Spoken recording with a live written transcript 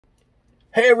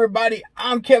Hey everybody,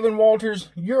 I'm Kevin Walters.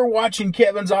 You're watching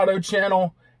Kevin's Auto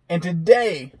Channel, and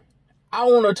today I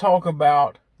want to talk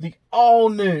about the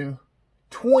all-new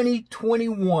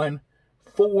 2021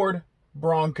 Ford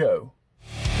Bronco.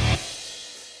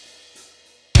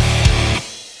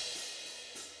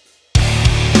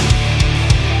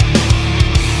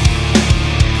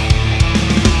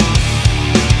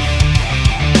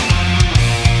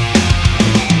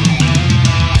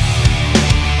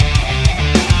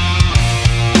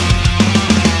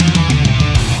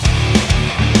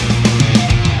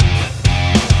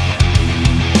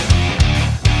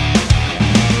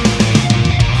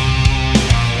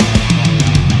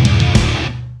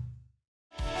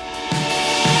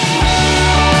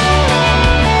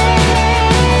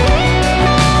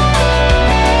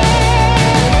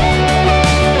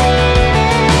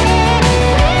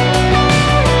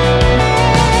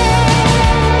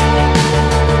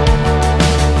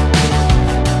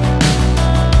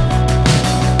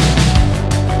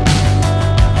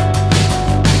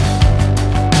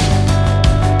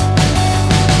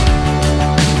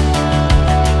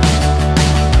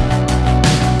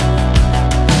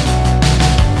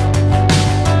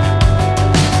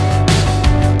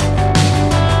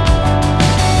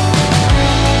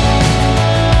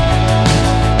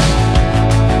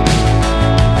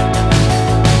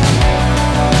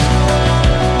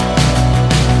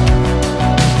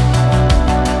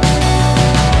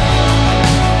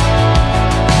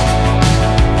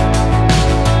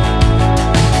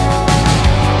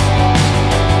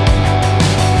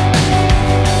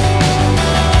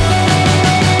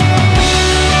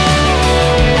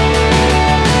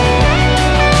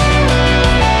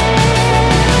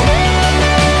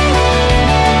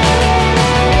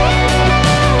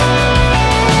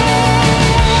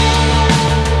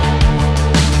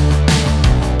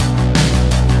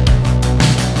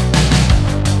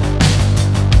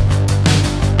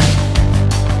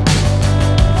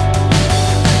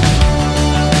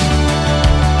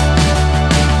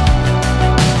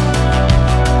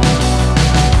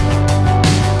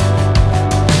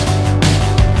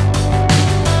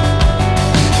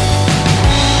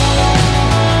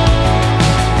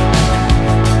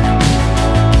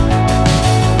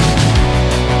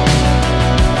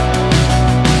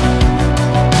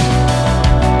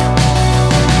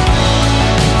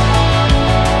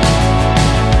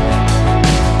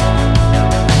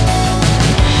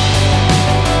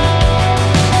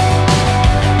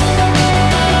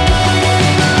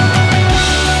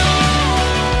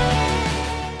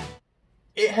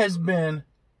 It has been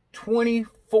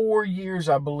 24 years,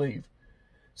 I believe,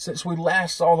 since we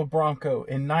last saw the Bronco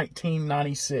in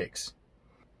 1996.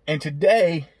 And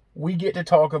today, we get to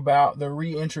talk about the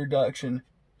reintroduction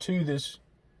to this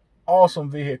awesome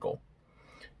vehicle.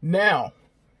 Now,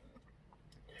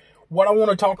 what I want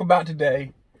to talk about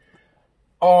today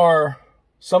are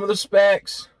some of the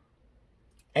specs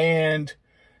and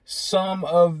some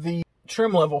of the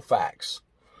trim level facts.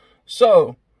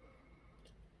 So,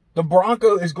 the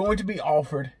Bronco is going to be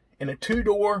offered in a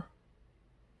 2-door,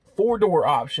 4-door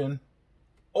option,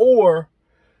 or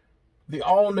the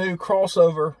all-new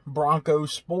crossover Bronco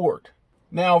Sport.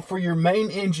 Now, for your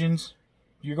main engines,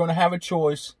 you're going to have a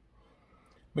choice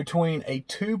between a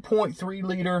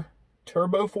 2.3-liter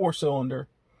turbo 4-cylinder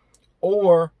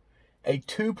or a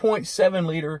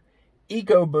 2.7-liter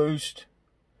EcoBoost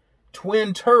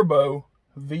twin-turbo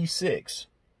V6.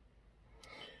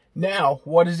 Now,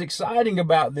 what is exciting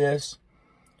about this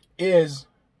is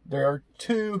there are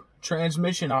 2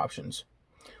 transmission options.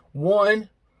 One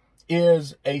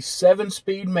is a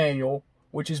 7-speed manual,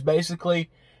 which is basically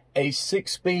a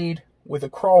 6-speed with a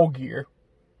crawl gear,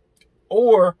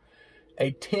 or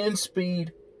a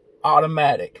 10-speed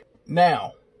automatic.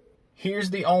 Now,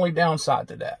 here's the only downside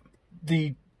to that.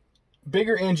 The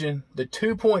bigger engine, the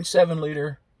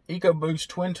 2.7-liter EcoBoost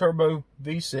twin-turbo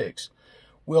V6,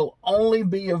 will only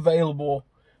be available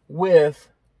with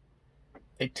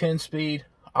a 10-speed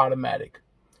automatic.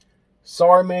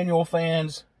 Sorry, manual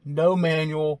fans, no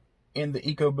manual in the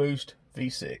EcoBoost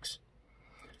V6.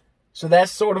 So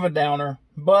that's sort of a downer,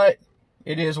 but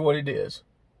it is what it is.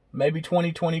 Maybe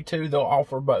 2022 they'll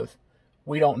offer both.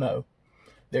 We don't know.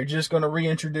 They're just going to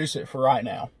reintroduce it for right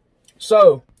now.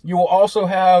 So you will also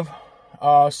have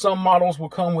some models will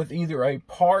come with either a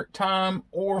part-time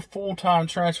or full-time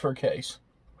transfer case.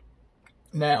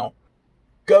 Now,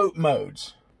 GOAT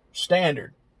modes,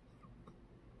 standard.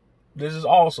 This is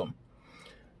awesome.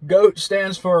 GOAT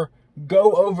stands for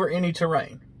go over any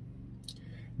terrain.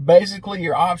 Basically,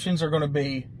 your options are going to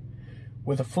be,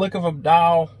 with a flick of a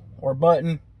dial or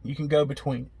button, you can go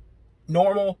between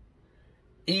normal,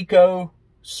 eco,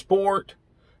 sport,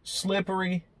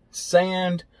 slippery,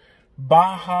 sand,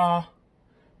 Baja,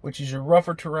 which is your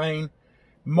rougher terrain,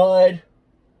 mud,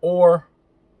 or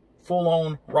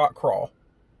full-on rock crawl.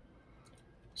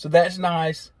 So that's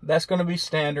nice. That's going to be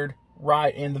standard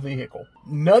right in the vehicle.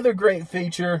 Another great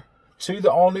feature to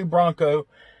the all-new Bronco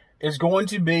is going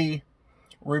to be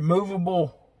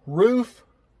removable roof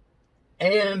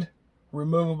and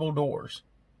removable doors.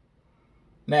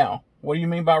 Now, what do you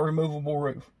mean by removable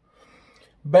roof?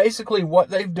 Basically, what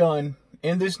they've done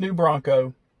in this new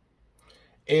Bronco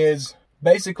is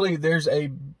basically there's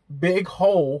a big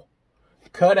hole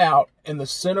cut out in the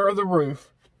center of the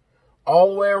roof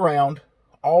all the way around,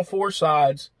 all four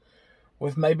sides,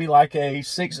 with maybe like a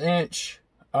 6-inch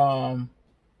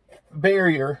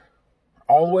barrier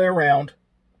all the way around.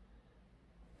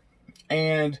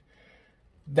 And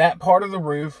that part of the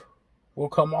roof will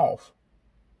come off,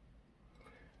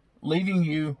 leaving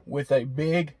you with a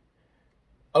big,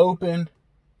 open,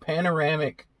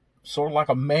 panoramic, sort of like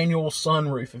a manual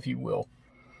sunroof, if you will.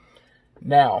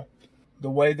 Now, the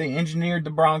way they engineered the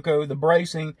Bronco, the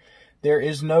bracing, there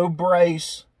is no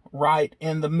brace right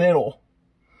in the middle.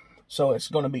 So it's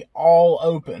going to be all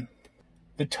open.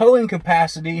 The towing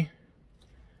capacity,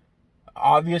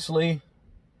 obviously,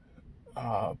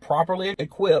 properly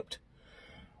equipped,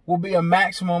 will be a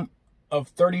maximum of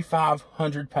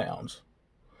 3,500 pounds.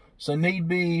 So need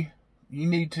be, you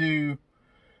need to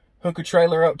hook a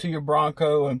trailer up to your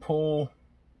Bronco and pull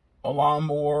a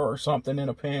lawnmower or something in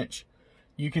a pinch.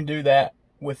 You can do that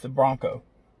with the Bronco.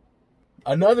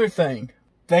 Another thing,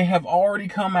 they have already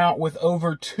come out with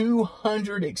over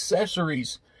 200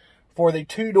 accessories for the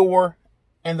 2-door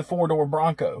and the 4-door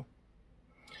Bronco.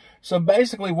 So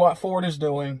basically what Ford is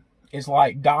doing is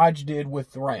like Dodge did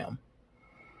with the Ram.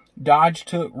 Dodge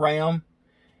took Ram,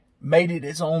 made it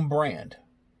its own brand.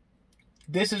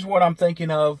 This is what I'm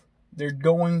thinking of they're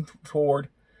going toward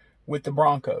with the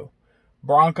Bronco.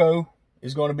 Bronco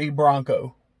is going to be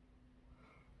Bronco.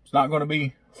 It's not going to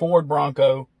be Ford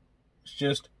Bronco. It's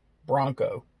just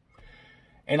Bronco.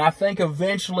 And I think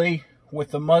eventually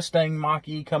with the Mustang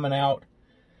Mach-E coming out,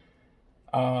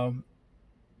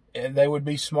 they would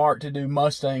be smart to do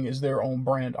Mustang as their own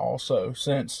brand also,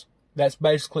 since that's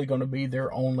basically going to be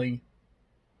their only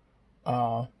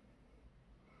car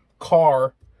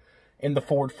in the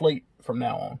Ford fleet from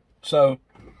now on. So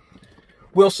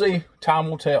we'll see. Time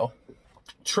will tell.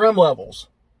 Trim levels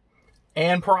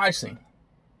and pricing.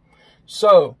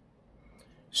 So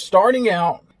starting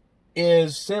out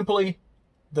is simply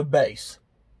the base.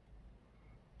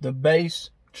 The base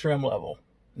trim level.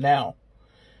 Now,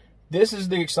 this is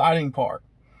the exciting part.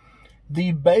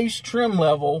 The base trim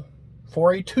level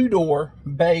for a 2-door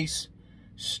base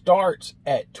starts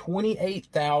at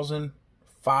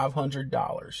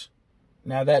 $28,500.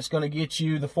 Now, that's going to get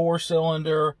you the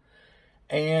 4-cylinder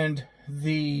and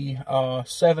the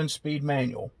 7-speed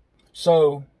manual.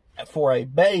 So, for a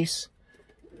base,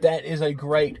 that is a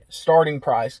great starting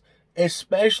price,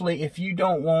 especially if you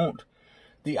don't want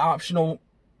the optional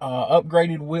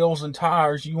upgraded wheels and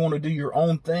tires. You want to do your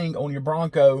own thing on your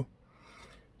Bronco.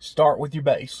 Start with your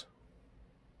base.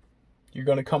 You're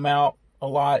going to come out a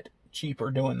lot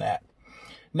cheaper doing that.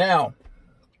 Now,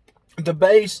 the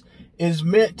base is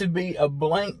meant to be a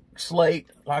blank slate,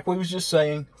 like we was just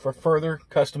saying, for further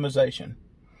customization.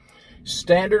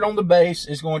 Standard on the base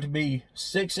is going to be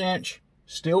 6-inch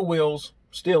steel wheels,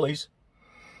 Steelies,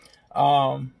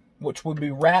 which would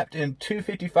be wrapped in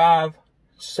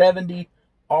 255/70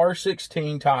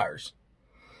 R16 tires.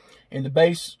 In the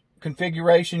base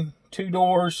configuration, 2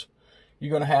 doors,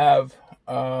 you're going to have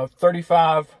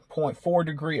 35.4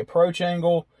 degree approach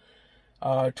angle,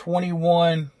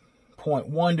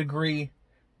 21.1 degree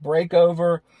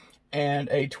breakover, and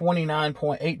a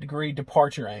 29.8 degree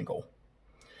departure angle.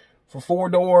 For 4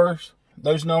 doors,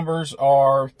 those numbers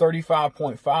are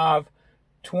 35.5,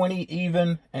 20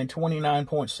 even, and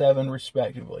 29.7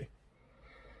 respectively.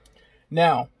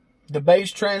 Now, the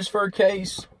base transfer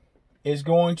case is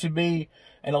going to be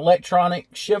an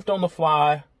electronic shift on the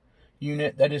fly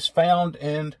unit that is found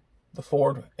in the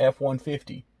Ford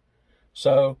F-150.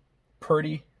 So,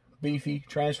 pretty beefy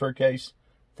transfer case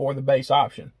for the base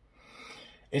option.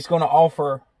 It's going to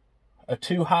offer a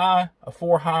 2-high, a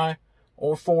 4-high,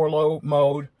 or 4-low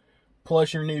mode,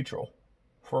 plus your neutral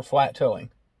for flat towing.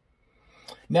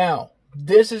 Now,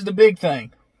 this is the big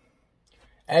thing.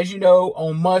 As you know,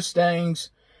 on Mustangs,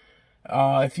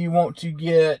 if you want to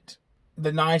get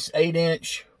the nice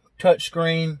 8-inch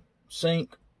touchscreen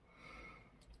sync,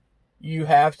 you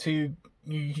have to,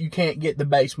 you can't get the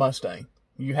base Mustang.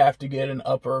 You have to get an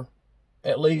upper,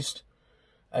 at least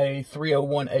a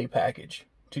 301A package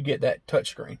to get that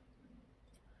touchscreen.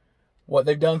 what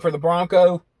they've done for the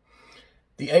Bronco,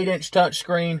 the 8-inch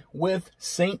touchscreen with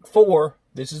Sync 4,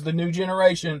 this is the new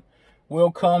generation,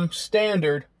 will come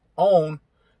standard on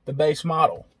the base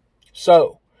model.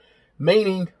 So,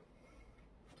 meaning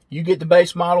you get the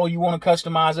base model, you want to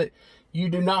customize it, you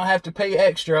do not have to pay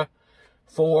extra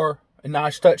for a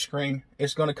nice touchscreen.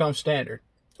 It's going to come standard.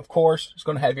 Of course, it's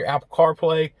going to have your Apple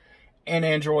CarPlay and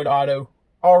Android Auto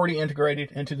already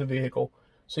integrated into the vehicle,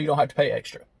 so you don't have to pay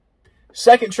extra.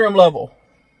 Second trim level,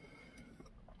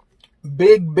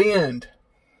 Big Bend.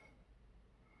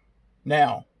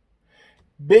 Now,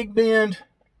 Big Bend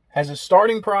has a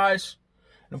starting price,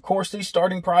 and of course these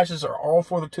starting prices are all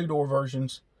for the 2-door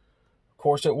versions. Of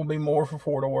course it will be more for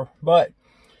 4-door, but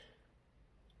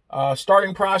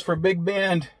starting price for Big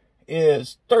Bend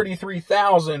is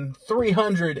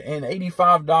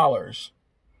 $33,385.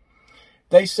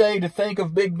 They say to think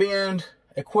of Big Bend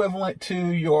equivalent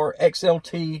to your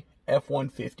XLT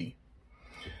F-150.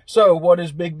 So what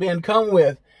does Big Bend come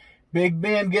with? Big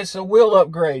Bend gets a wheel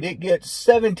upgrade. It gets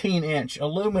 17-inch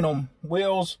aluminum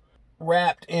wheels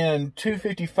wrapped in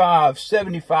 255,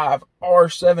 75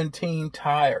 R17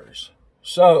 tires.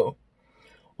 So,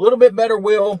 a little bit better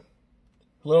wheel,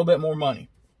 a little bit more money.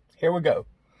 Here we go.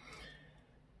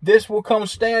 This will come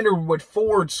standard with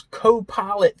Ford's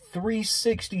Co-Pilot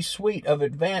 360 suite of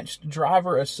advanced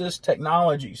driver assist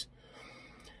technologies,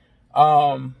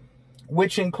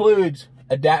 which includes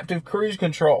adaptive cruise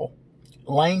control,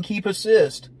 lane keep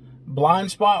assist,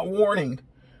 blind spot warning,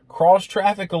 cross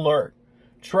traffic alert,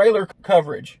 trailer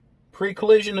coverage,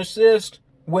 pre-collision assist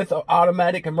with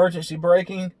automatic emergency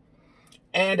braking,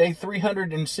 and a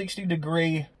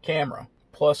 360-degree camera,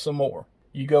 plus some more.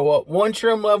 You go up one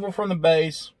trim level from the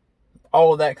base,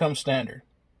 all of that comes standard.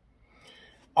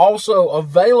 Also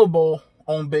available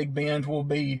on Big Bend will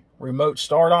be remote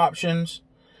start options,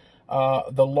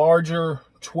 the larger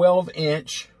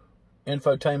 12-inch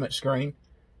infotainment screen.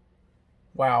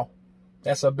 Wow,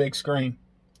 that's a big screen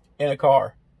in a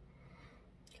car.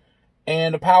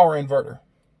 And a power inverter.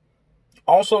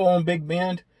 Also on Big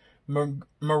Bend,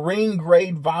 marine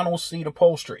grade vinyl seat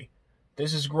upholstery.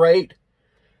 This is great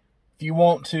if you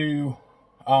want to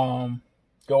go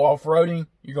off-roading.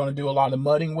 You're going to do a lot of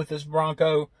mudding with this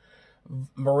Bronco.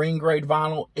 Marine grade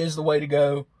vinyl is the way to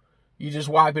go. You just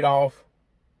wipe it off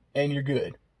and you're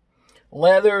good.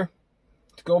 Leather,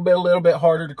 it's going to be a little bit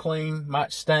harder to clean,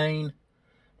 might stain,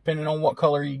 depending on what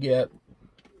color you get.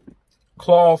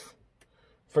 Cloth,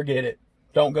 forget it.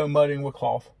 Don't go mudding with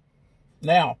cloth.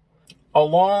 Now,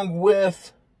 along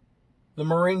with the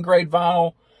marine grade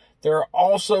vinyl, there are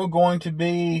also going to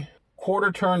be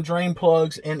quarter-turn drain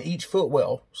plugs in each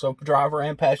footwell, so driver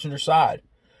and passenger side.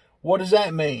 What does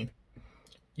that mean?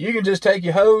 You can just take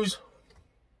your hose,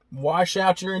 wash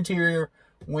out your interior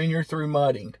when you're through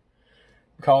mudding,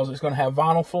 because it's going to have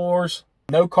vinyl floors,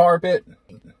 no carpet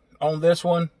on this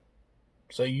one,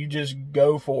 so you just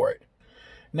go for it.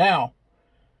 Now,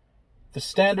 the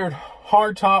standard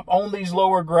hardtop on these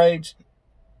lower grades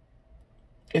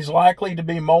is likely to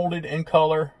be molded in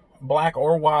color, black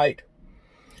or white,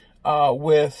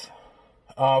 with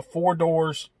 4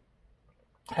 doors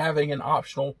having an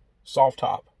optional soft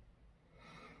top.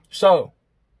 So,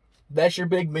 that's your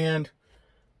Big Bend,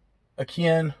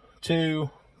 akin to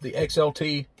the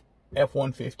XLT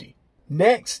F-150.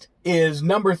 Next is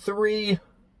number 3,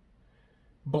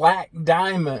 Black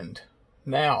Diamond.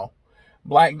 Now,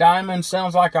 Black Diamond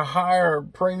sounds like a higher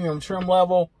premium trim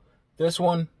level. This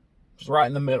one is right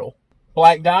in the middle.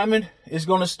 Black Diamond is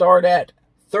going to start at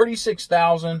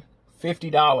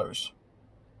 $36,050.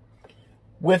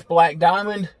 With Black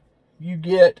Diamond, you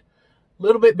get a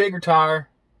little bit bigger tire.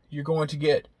 You're going to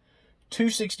get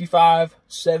 265,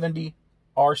 70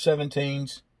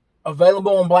 R17s.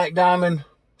 Available on Black Diamond,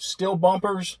 steel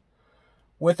bumpers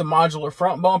with a modular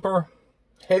front bumper,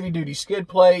 heavy-duty skid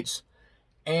plates,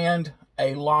 and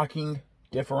a locking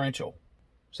differential.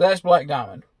 So that's Black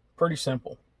Diamond. Pretty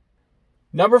simple.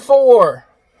 Number 4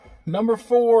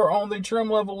 on the trim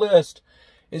level list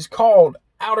is called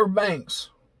Outer Banks,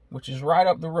 which is right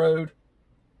up the road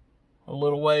a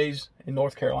little ways in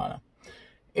North Carolina.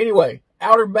 Anyway,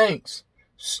 Outer Banks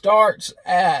starts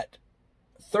at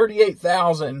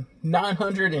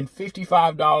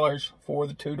 $38,955 for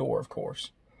the 2-door, of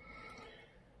course.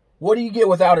 What do you get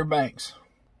with Outer Banks?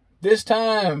 This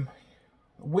time,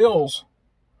 wheels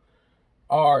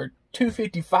are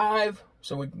 255,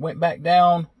 so we went back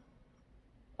down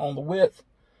on the width.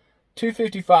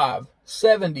 255,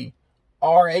 70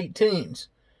 R18s,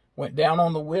 went down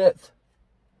on the width,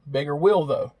 bigger wheel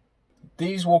though.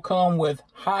 These will come with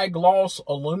high gloss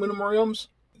aluminum rims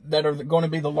that are going to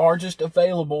be the largest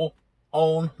available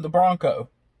on the Bronco.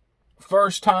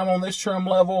 first time on this trim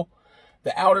level,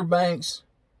 the Outer Banks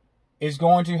is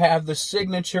going to have the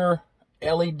signature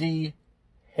LED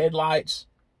headlights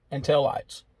and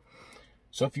taillights.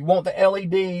 So if you want the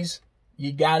LEDs,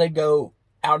 you got to go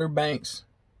Outer Banks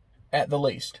at the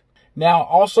least. Now,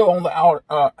 also on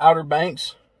the Outer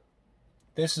Banks,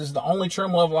 this is the only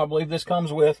trim level I believe this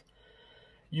comes with,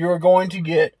 you're going to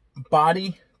get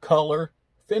body color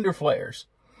fender flares.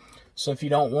 So if you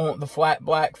don't want the flat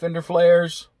black fender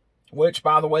flares, which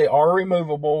by the way are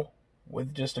removable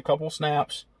with just a couple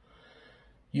snaps,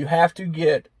 you have to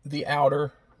get the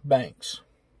Outer Banks.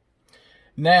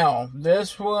 Now,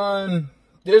 this one's,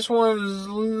 I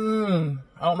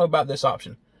don't know about this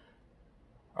option.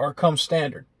 Or it comes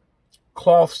standard.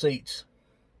 Cloth seats.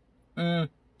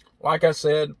 Like I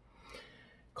said,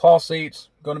 cloth seats,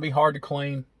 going to be hard to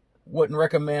clean. Wouldn't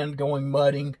recommend going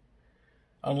mudding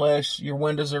unless your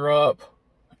windows are up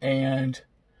and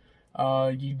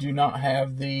you do not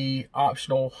have the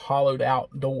optional hollowed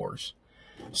out doors.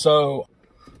 So,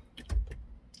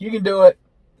 you can do it.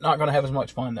 Not going to have as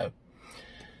much fun though.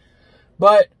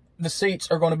 But the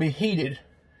seats are going to be heated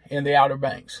in the Outer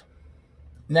Banks.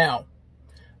 Now,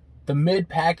 the mid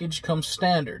package comes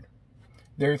standard.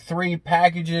 There are 3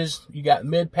 packages. You got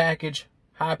mid package,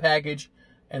 high package,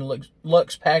 and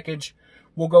Lux package.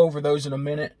 We'll go over those in a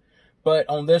minute. But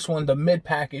on this one, the mid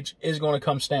package is going to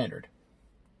come standard.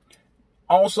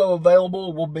 Also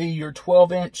available will be your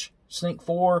 12-inch Sync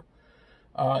 4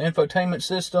 infotainment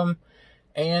system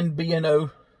and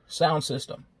B&O sound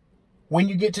system. When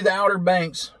you get to the Outer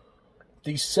Banks,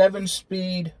 the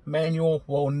 7-speed manual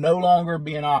will no longer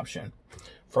be an option.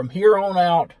 From here on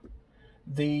out,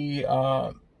 these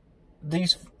 4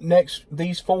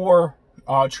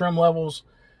 trim levels,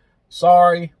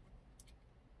 sorry,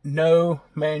 no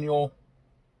manual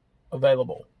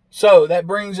available. So that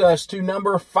brings us to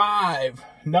number 5.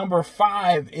 Number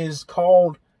 5 is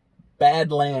called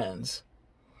Badlands.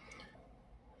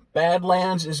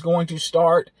 Badlands is going to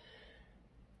start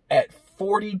at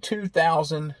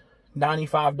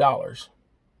 $42,095.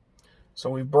 So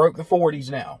we broke the 40s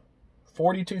now.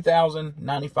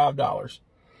 $42,095.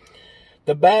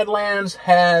 The Badlands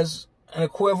has an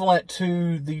equivalent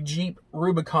to the Jeep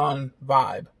Rubicon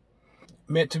vibe.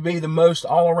 Meant to be the most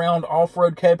all-around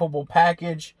off-road capable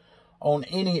package on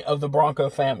any of the Bronco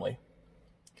family.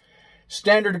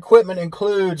 Standard equipment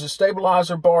includes a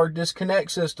stabilizer bar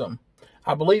disconnect system.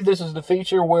 I believe this is the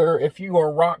feature where if you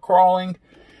are rock crawling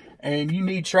and you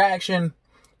need traction,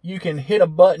 you can hit a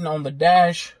button on the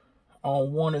dash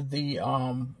on one of the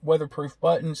weatherproof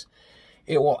buttons.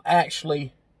 It will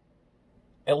actually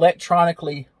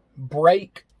electronically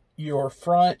brake your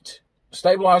front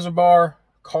stabilizer bar,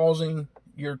 causing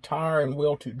your tire and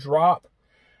wheel to drop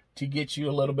to get you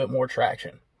a little bit more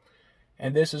traction.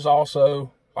 And this is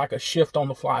also like a shift on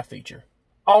the fly feature.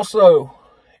 Also,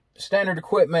 standard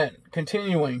equipment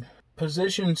continuing,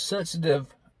 position sensitive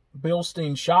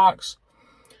Bilstein shocks,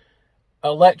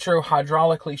 electro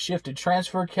hydraulically shifted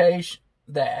transfer case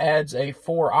that adds a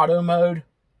 4 auto mode,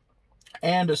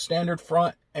 and a standard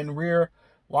front and rear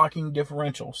locking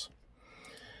differentials.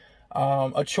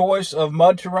 A choice of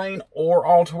mud terrain or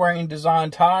all-terrain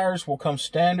design tires will come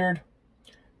standard.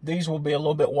 These will be a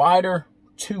little bit wider,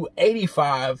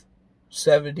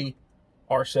 285/70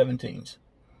 R17s.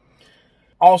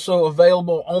 Also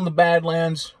available on the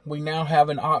Badlands, we now have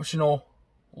an optional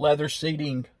leather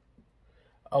seating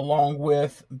along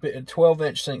with a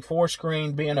 12-inch Sync 4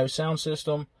 screen, B&O sound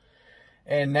system,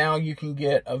 and now you can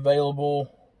get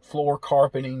available floor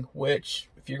carpeting, which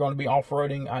if you're going to be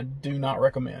off-roading, I do not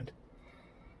recommend.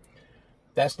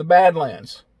 That's the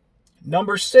Badlands.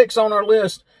 Number 6 on our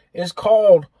list is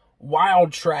called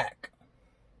Wild Track.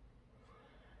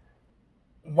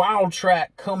 Wild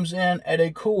Track comes in at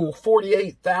a cool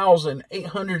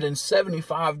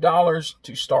 $48,875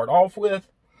 to start off with.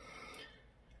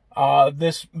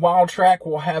 This Wild Track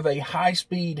will have a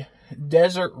high-speed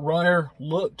desert runner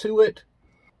look to it.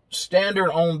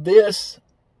 Standard on this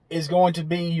is going to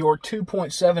be your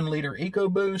 2.7 liter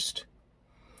EcoBoost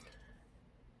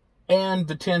and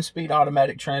the 10-speed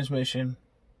automatic transmission,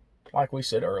 like we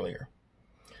said earlier.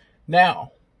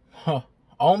 Now,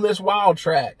 on this Wild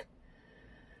Track,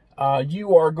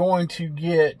 you are going to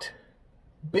get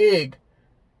big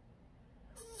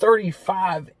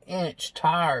 35-inch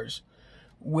tires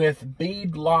with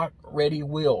bead lock ready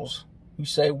wheels. You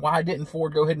say, why didn't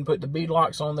Ford go ahead and put the bead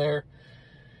locks on there?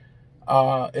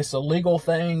 It's a legal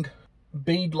thing.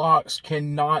 Bead locks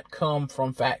cannot come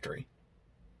from factory.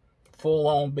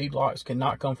 Full-on bead locks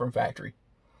cannot come from factory.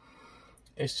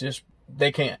 It's just,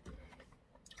 they can't.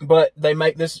 But they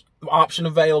make this option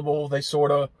available. They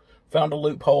sort of found a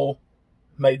loophole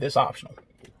made this optional.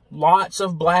 Lots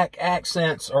of black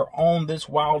accents are on this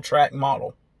Wildtrak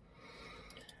model.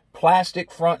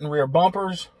 Plastic front and rear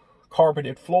bumpers,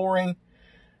 carpeted flooring.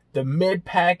 The mid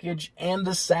package and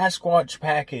the Sasquatch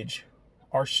package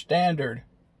are standard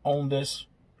on this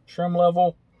trim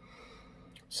level.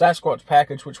 Sasquatch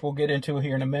package, which we'll get into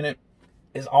here in a minute,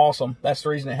 is awesome. That's the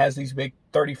reason it has these big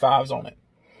 35s on it.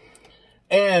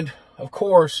 And, of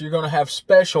course, you're going to have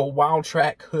special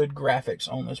Wildtrak hood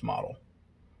graphics on this model.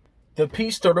 The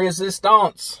piece de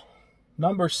resistance,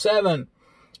 number 7,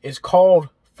 is called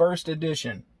First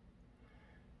Edition.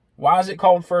 Why is it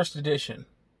called First Edition?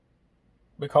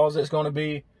 Because it's going to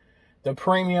be the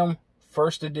premium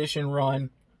First Edition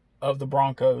run of the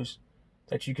Broncos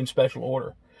that you can special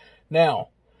order. Now,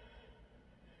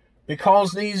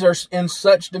 because these are in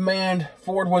such demand,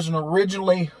 Ford wasn't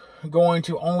originally going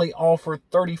to only offer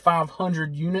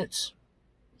 3,500 units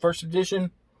First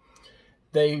Edition.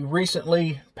 They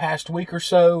recently, past week or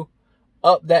so,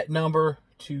 upped that number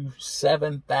to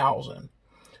 7,000.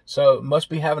 So it must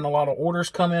be having a lot of orders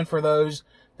come in for those.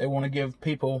 They want to give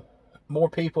more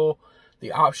people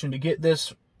the option to get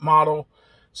this model.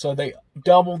 So they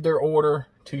doubled their order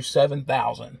to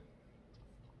 7,000.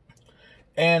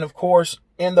 And of course,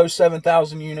 in those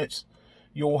 7,000 units,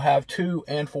 you'll have 2-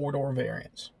 and 4-door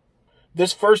variants.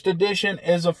 This First Edition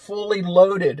is a fully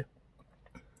loaded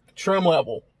trim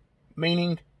level,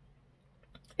 meaning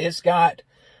it's got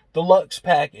the Luxe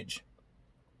package.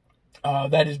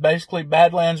 That is basically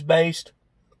Badlands based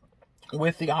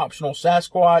with the optional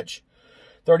Sasquatch,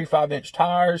 35-inch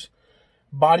tires,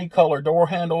 body color door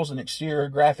handles, and exterior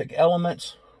graphic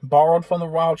elements borrowed from the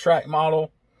Wildtrak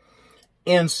model.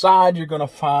 Inside, you're going to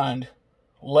find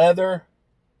leather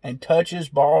and touches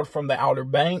borrowed from the Outer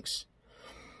Banks,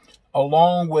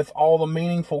 along with all the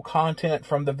meaningful content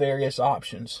from the various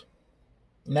options.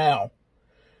 Now,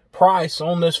 price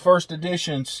on this First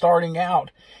Edition starting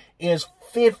out is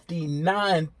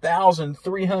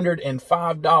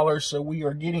 $59,305, so we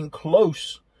are getting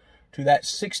close to that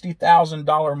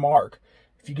 $60,000 mark.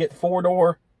 If you get the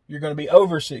 4-door, you're going to be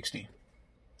over 60.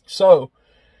 So,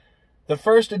 the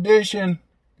First Edition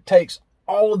takes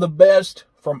all of the best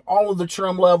from all of the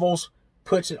trim levels,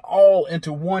 puts it all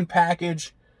into one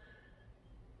package.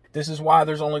 This is why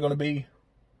there's only going to be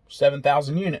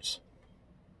 7,000 units.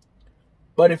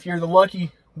 But if you're the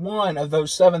lucky one of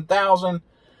those 7,000,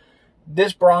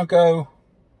 this Bronco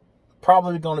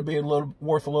probably going to be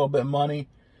worth a little bit of money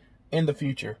in the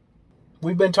future.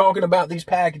 We've been talking about these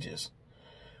packages.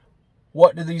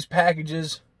 What do these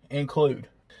packages include?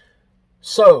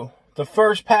 So, the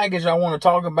first package I want to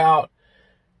talk about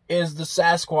is the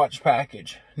Sasquatch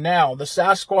package. Now, the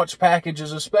Sasquatch package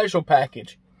is a special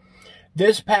package.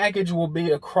 This package will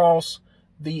be across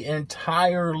the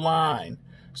entire line.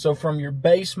 So from your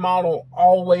base model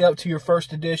all the way up to your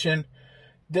First Edition,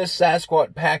 this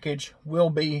Sasquatch package will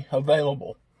be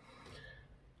available.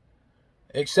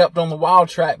 Except on the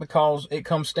Wildtrak, because it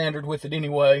comes standard with it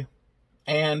anyway.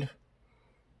 And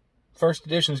First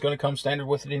Edition is going to come standard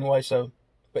with it anyway.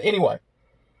 But anyway,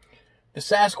 the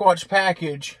Sasquatch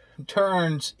package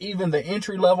turns even the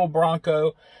entry-level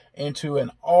Bronco into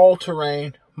an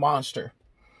all-terrain monster.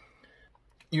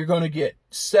 You're going to get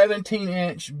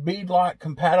 17-inch beadlock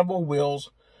compatible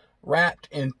wheels wrapped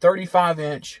in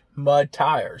 35-inch mud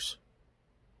tires.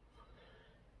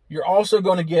 You're also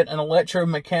going to get an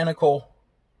electromechanical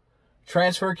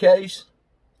transfer case,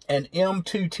 an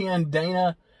M210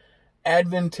 Dana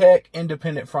Adventech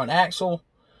independent front axle,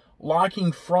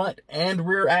 locking front and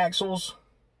rear axles,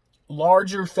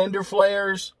 larger fender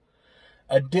flares,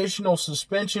 additional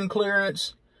suspension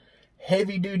clearance,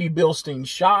 heavy-duty Bilstein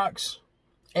shocks,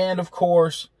 and of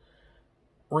course,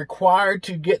 required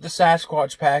to get the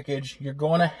Sasquatch package, you're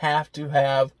going to have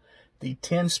the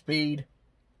 10-speed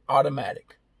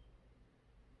automatic.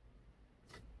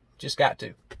 Just got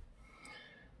to.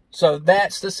 So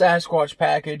that's the Sasquatch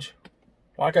package.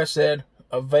 Like I said,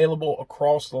 available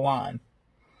across the line.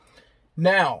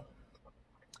 Now,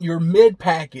 your mid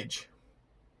package.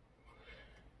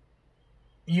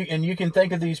 You can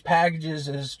think of these packages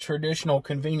as traditional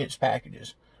convenience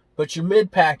packages. But your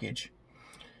mid package,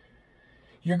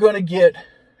 you're going to get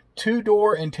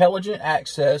 2-door intelligent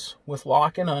access with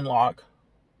lock and unlock.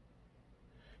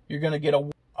 You're going to get a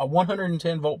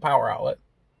 110 volt power outlet,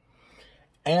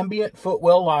 ambient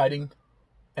footwell lighting,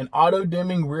 an auto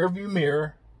dimming rear view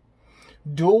mirror,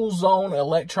 dual zone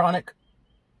electronic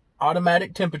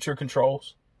automatic temperature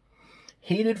controls,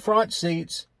 heated front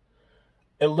seats,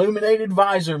 illuminated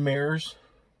visor mirrors,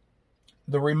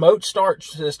 the remote start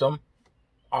system,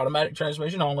 automatic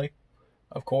transmission only,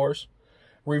 of course,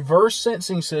 reverse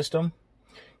sensing system,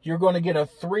 You're going to get a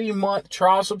 3-month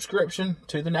trial subscription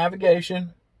to the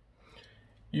navigation.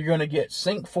 You're going to get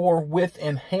Sync 4 with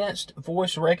enhanced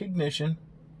voice recognition,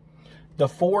 the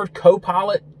Ford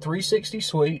Copilot 360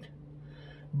 suite,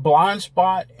 blind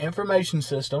spot information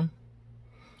system,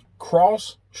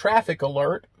 cross traffic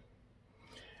alert,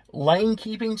 lane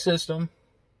keeping system,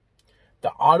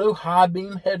 the auto high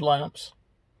beam headlamps,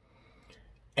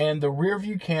 and the rear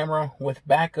view camera with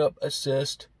backup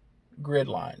assist grid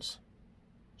lines.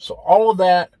 So all of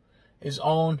that is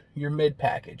on your mid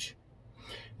package.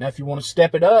 Now, if you want to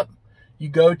step it up, you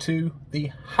go to the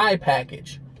high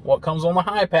package. What comes on the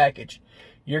high package?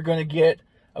 You're going to get,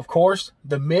 of course,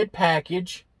 the mid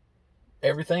package,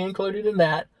 everything included in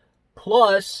that,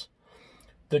 plus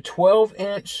the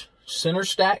 12-inch center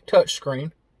stack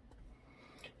touchscreen.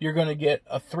 You're going to get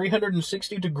a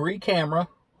 360-degree camera,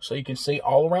 so you can see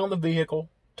all around the vehicle,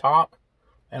 top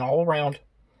and all around.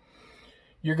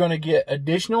 You're going to get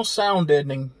additional sound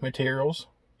deadening materials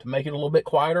to make it a little bit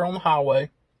quieter on the highway.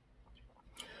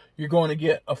 You're going to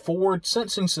get a forward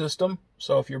sensing system,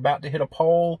 so if you're about to hit a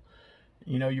pole,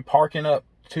 you know, you're parking up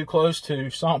too close to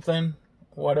something,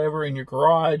 whatever, in your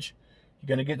garage, you're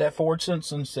going to get that forward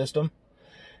sensing system.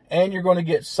 And you're going to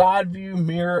get side view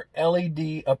mirror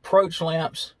LED approach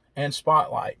lamps and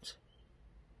spotlights.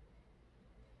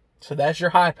 So that's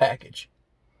your high package.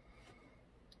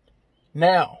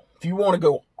 Now, if you want to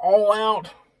go all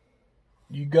out,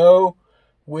 you go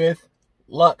with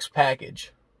Luxe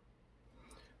package.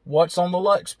 What's on the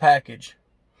Luxe package?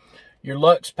 Your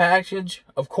Luxe package,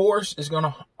 of course, is going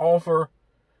to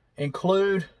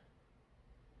include,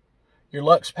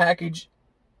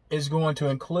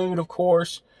 of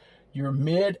course, your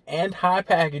mid and high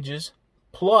packages,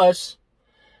 plus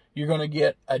you're going to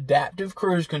get adaptive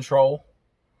cruise control.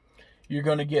 You're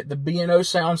going to get the B&O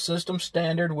sound system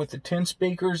standard with the 10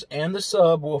 speakers and the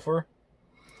subwoofer.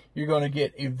 You're going to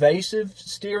get evasive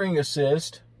steering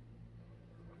assist.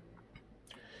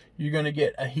 You're going to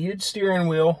get a heated steering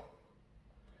wheel,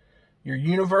 your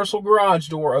universal garage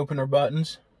door opener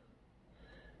buttons,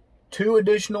 2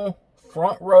 additional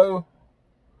front row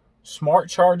smart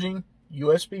charging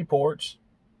USB ports,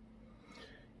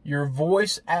 your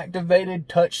voice activated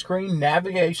touchscreen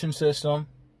navigation system,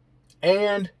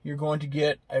 and you're going to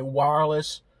get a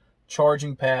wireless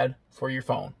charging pad for your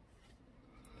phone.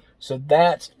 So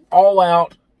that's all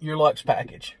out your Luxe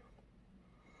package.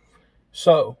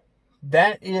 So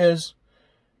that is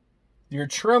your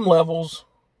trim levels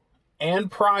and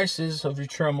prices of your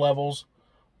trim levels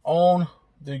on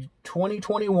the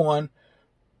 2021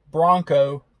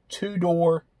 Bronco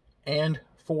 2-door and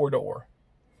 4-door.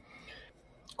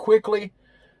 Quickly,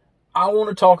 I want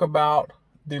to talk about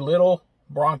the little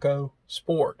Bronco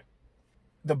Sport.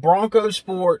 The Bronco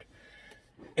Sport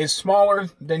is smaller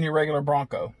than your regular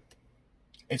Bronco.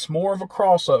 It's more of a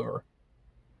crossover.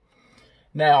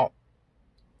 Now,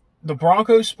 the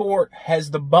Bronco Sport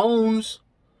has the bones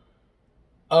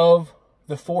of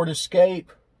the Ford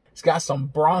Escape. It's got some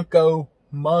Bronco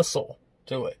muscle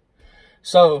to it.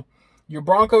 So, your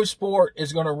Bronco Sport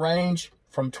is going to range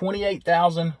from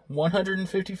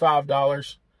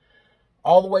 $28,155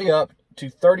 all the way up to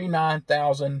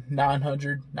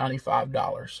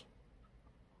 $39,995.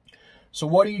 So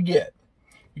what do you get?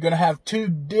 You're going to have 2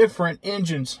 different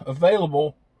engines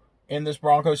available in this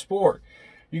Bronco Sport.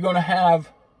 You're going to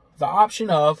have the option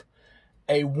of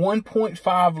a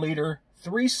 1.5 liter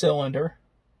 3-cylinder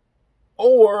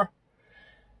or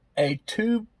a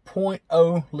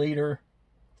 2.0 liter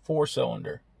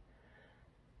 4-cylinder.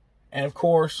 And of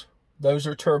course, those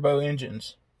are turbo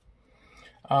engines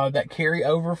that carry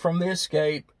over from the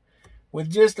Escape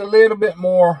with just a little bit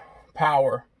more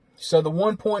power. So the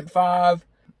 1.5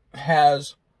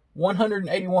 has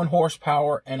 181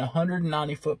 horsepower and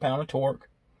 190 foot-pound of torque.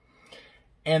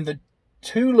 And the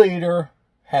 2-liter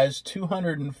has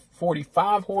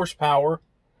 245 horsepower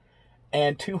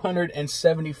and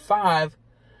 275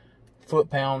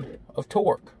 foot-pound of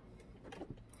torque.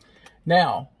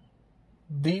 Now,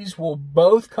 these will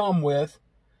both come with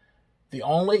the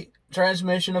only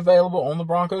transmission available on the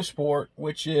Bronco Sport,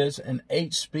 which is an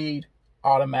 8-speed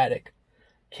automatic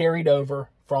carried over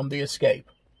from the Escape.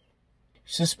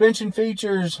 Suspension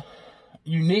features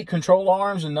unique control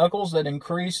arms and knuckles that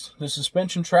increase the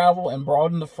suspension travel and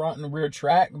broaden the front and rear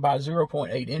track by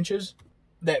 0.8 inches.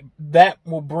 That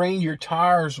will bring your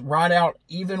tires right out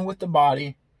even with the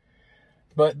body,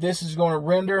 but this is going to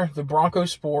render the Bronco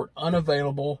Sport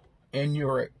unavailable in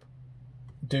Europe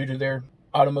due to their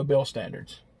automobile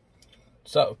standards.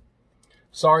 So,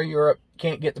 sorry Europe,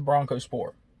 can't get the Bronco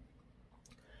Sport.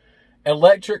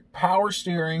 Electric power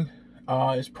steering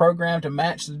is programmed to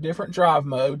match the different drive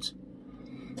modes.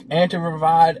 and to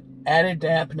provide added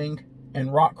dampening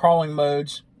and rock crawling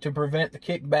modes to prevent the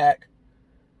kickback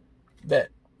that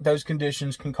those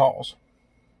conditions can cause.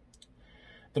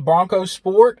 The Bronco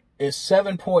Sport is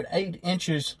 7.8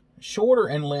 inches shorter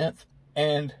in length,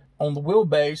 and on the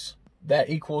wheelbase, that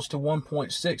equals to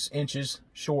 1.6 inches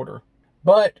shorter.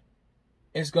 But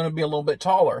it's going to be a little bit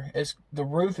taller. The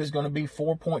roof is going to be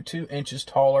 4.2 inches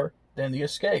taller than the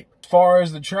Escape. As far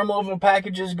as the trim level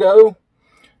packages go,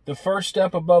 the first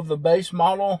step above the base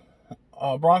model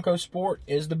Bronco Sport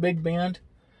is the big bend,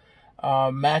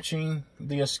 matching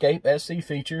the Escape SC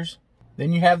features.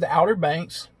 Then you have the outer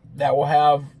banks that will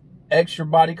have extra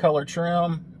body color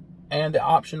trim and the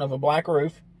option of a black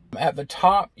roof. At the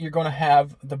top, you're going to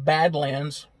have the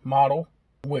Badlands model,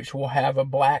 which will have a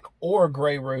black or a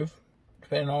gray roof,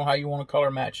 depending on how you want to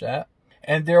color match that.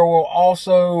 And there will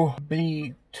also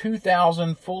be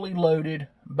 2,000 fully loaded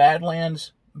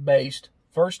Badlands-based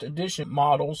first edition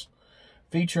models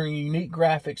featuring unique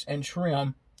graphics and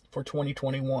trim for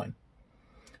 2021.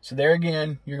 So there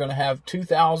again, you're going to have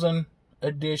 2,000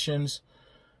 editions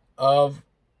of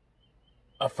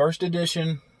a first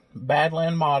edition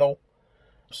Badland model.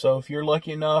 So if you're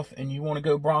lucky enough and you want to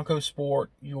go Bronco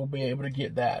Sport, you will be able to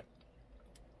get that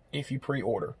if you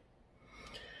pre-order.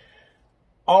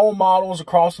 All models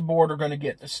across the board are going to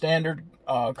get the standard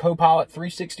Copilot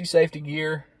 360 safety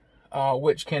gear,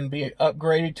 which can be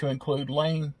upgraded to include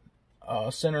lane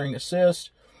centering assist,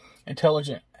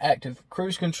 intelligent active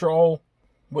cruise control,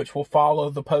 which will follow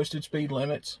the posted speed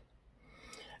limits.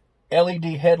 LED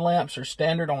headlamps are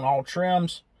standard on all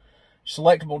trims.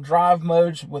 Selectable drive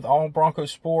modes with all Bronco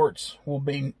Sports will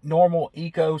be normal,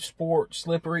 eco, sport,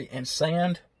 slippery, and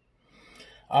sand.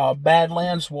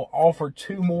 Badlands will offer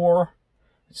 2 more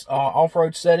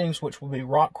off-road settings, which will be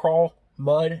rock crawl,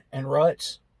 mud, and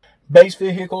ruts. Base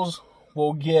vehicles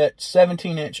will get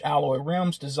 17-inch alloy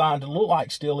rims designed to look like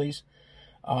Steelies,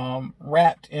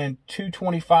 wrapped in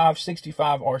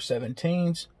 225/65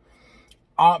 R17s.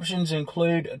 Options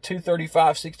include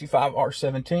 235/65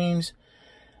 R17s,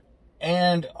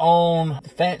 and on the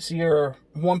fancier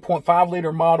 1.5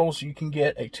 liter models, you can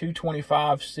get a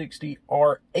 225/60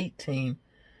 R18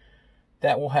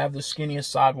 that will have the skinniest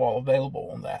sidewall available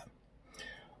on that.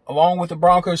 Along with the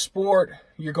Bronco Sport,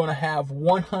 you're going to have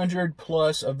 100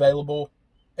 plus available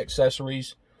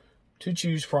accessories to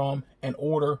choose from and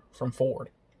order from Ford.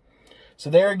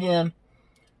 So there again,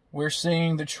 we're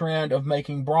seeing the trend of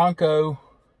making Bronco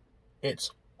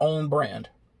its own brand.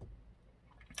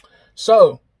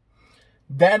 So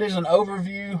that is an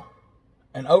overview,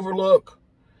 an overlook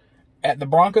at the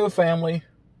Bronco family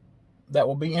that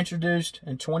will be introduced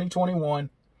in 2021.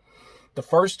 The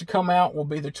first to come out will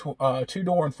be the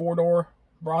 2-door and 4-door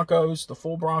Broncos, the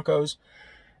full Broncos.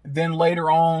 Then later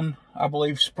on, I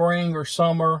believe spring or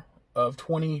summer of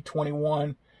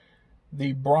 2021,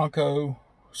 the Bronco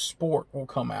Sport will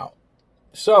come out.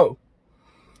 So,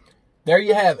 there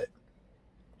you have it.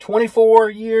 24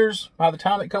 years, by the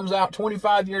time it comes out,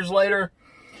 25 years later,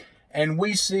 and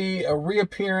we see a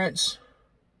reappearance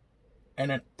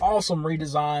and an awesome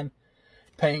redesign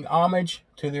paying homage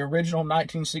to the original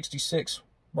 1966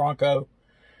 Bronco.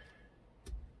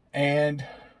 And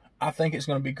I think it's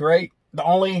going to be great. The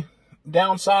only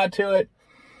downside to it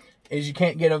is you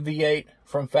can't get a V8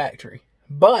 from factory.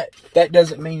 But that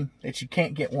doesn't mean that you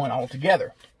can't get one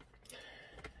altogether.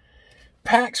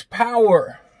 PAX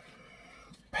Power.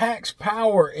 PAX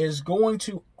Power is going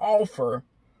to offer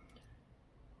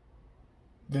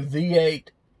the V8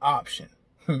 option,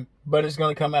 but it's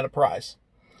going to come at a price.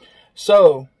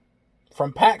 So,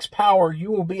 from PAX Power,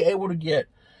 you will be able to get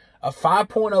a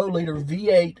 5.0 liter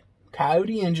V8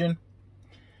 Coyote engine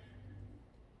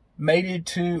mated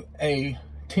to a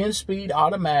 10-speed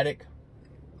automatic.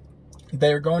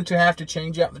 They're going to have to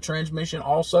change out the transmission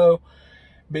also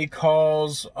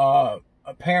because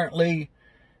apparently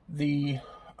the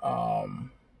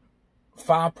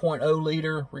 5.0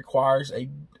 liter requires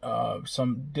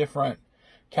some different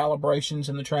calibrations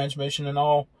in the transmission and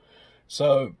all.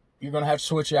 So you're going to have to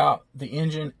switch out the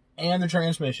engine and the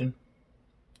transmission.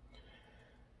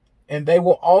 And they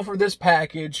will offer this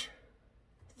package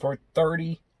for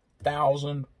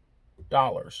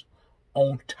 $30,000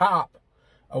 on top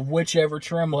of whichever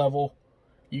trim level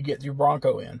you get your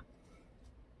Bronco in.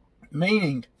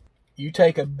 Meaning, you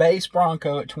take a base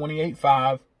Bronco at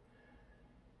 $28,500,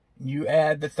 you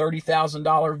add the $30,000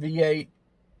 V8,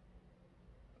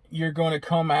 you're going to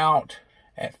come out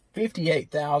at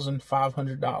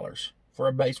 $58,500 for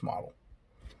a base model.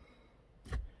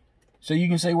 So you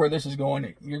can see where this is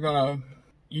going. You're gonna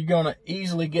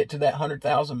easily get to that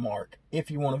 $100,000 mark if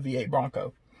you want a V8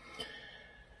 Bronco.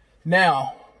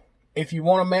 Now, If you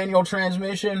want a manual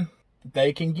transmission,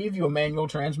 they can give you a manual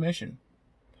transmission.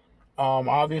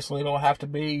 Obviously, it'll have to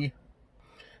be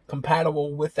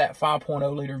compatible with that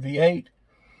 5.0 liter V8,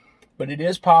 but it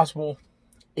is possible.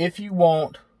 If you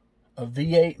want a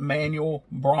V8 manual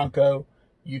Bronco,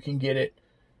 you can get it.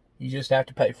 You just have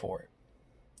to pay for it.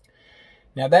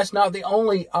 Now, that's not the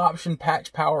only option Pax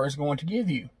Power is going to give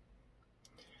you.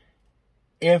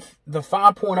 If the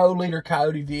 5.0 liter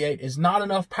Coyote V8 is not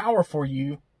enough power for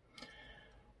you,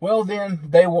 well, then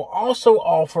they will also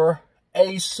offer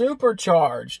a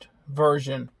supercharged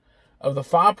version of the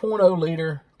 5.0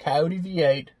 liter Coyote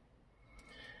V8.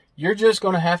 You're just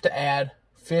going to have to add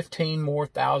 $15,000 more.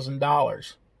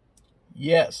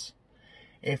 Yes,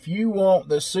 if you want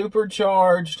the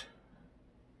supercharged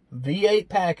V8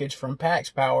 package from Pax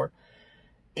Power,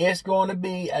 it's going to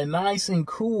be a nice and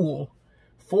cool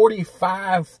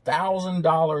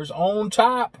 $45,000 on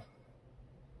top,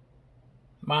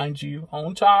 mind you,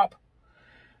 on top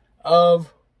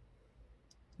of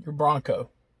your Bronco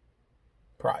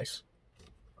price.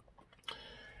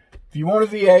 If you want a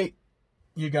V8,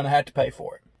 you're going to have to pay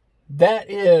for it.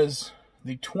 That is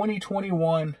the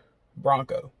 2021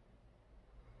 Bronco.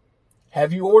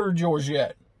 Have you ordered yours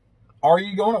yet? Are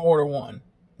you going to order one?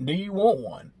 Do you want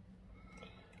one?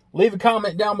 Leave a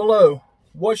comment down below.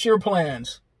 What's your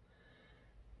plans?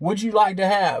 Would you like to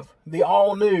have the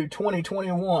all-new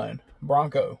 2021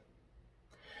 Bronco?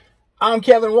 I'm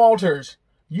Kevin Walters.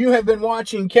 You have been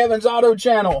watching Kevin's Auto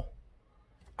Channel.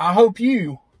 I hope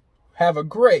you have a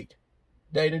great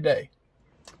day today.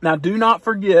 Now, do not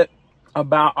forget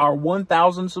about our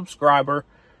 1,000 subscriber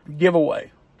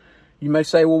giveaway. You may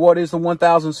say, well, what is the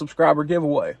 1,000 subscriber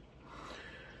giveaway?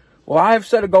 Well, I have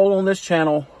set a goal on this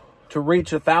channel to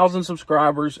reach 1,000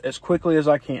 subscribers as quickly as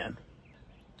I can.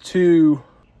 To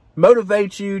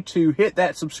motivate you to hit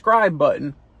that subscribe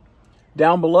button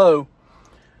down below,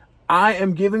 I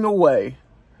am giving away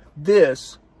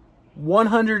this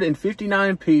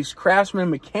 159-piece Craftsman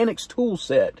Mechanics tool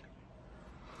set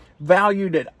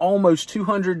valued at almost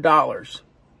 $200.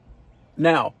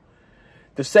 Now,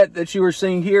 the set that you are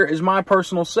seeing here is my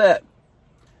personal set.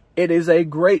 It is a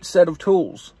great set of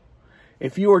tools.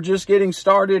 If you are just getting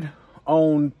started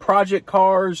on project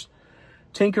cars,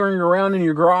 tinkering around in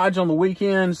your garage on the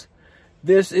weekends,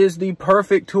 this is the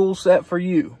perfect tool set for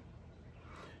you.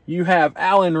 You have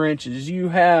Allen wrenches, you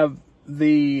have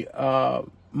the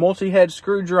multi-head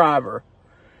screwdriver,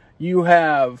 you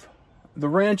have the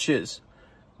wrenches,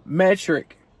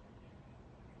 metric,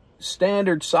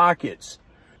 standard sockets,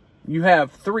 you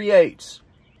have 3/8,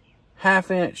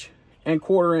 half-inch, and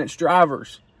quarter-inch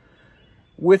drivers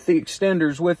with the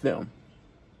extenders with them.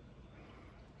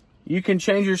 You can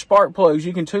change your spark plugs.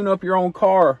 You can tune up your own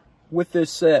car with this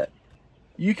set.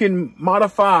 You can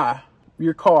modify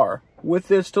your car with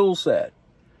this tool set.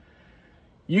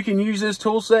 You can use this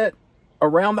tool set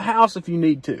around the house if you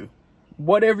need to.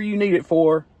 Whatever you need it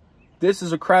for, this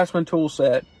is a Craftsman tool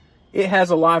set. It has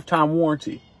a lifetime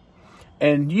warranty.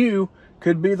 And you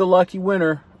could be the lucky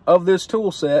winner of this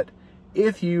tool set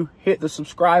if you hit the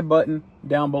subscribe button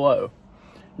down below.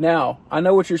 Now, I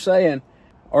know what you're saying,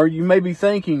 or you may be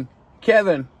thinking,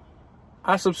 Kevin,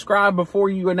 I subscribed before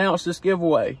you announced this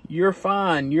giveaway. You're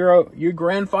fine. You're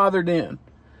grandfathered in.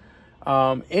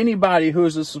 Anybody who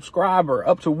is a subscriber,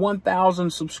 up to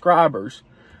 1,000 subscribers,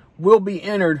 will be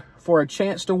entered for a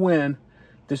chance to win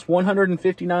this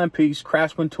 159-piece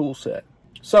Craftsman tool set.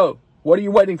 So, what are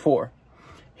you waiting for?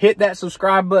 Hit that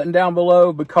subscribe button down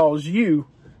below because you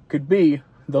could be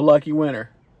the lucky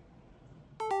winner.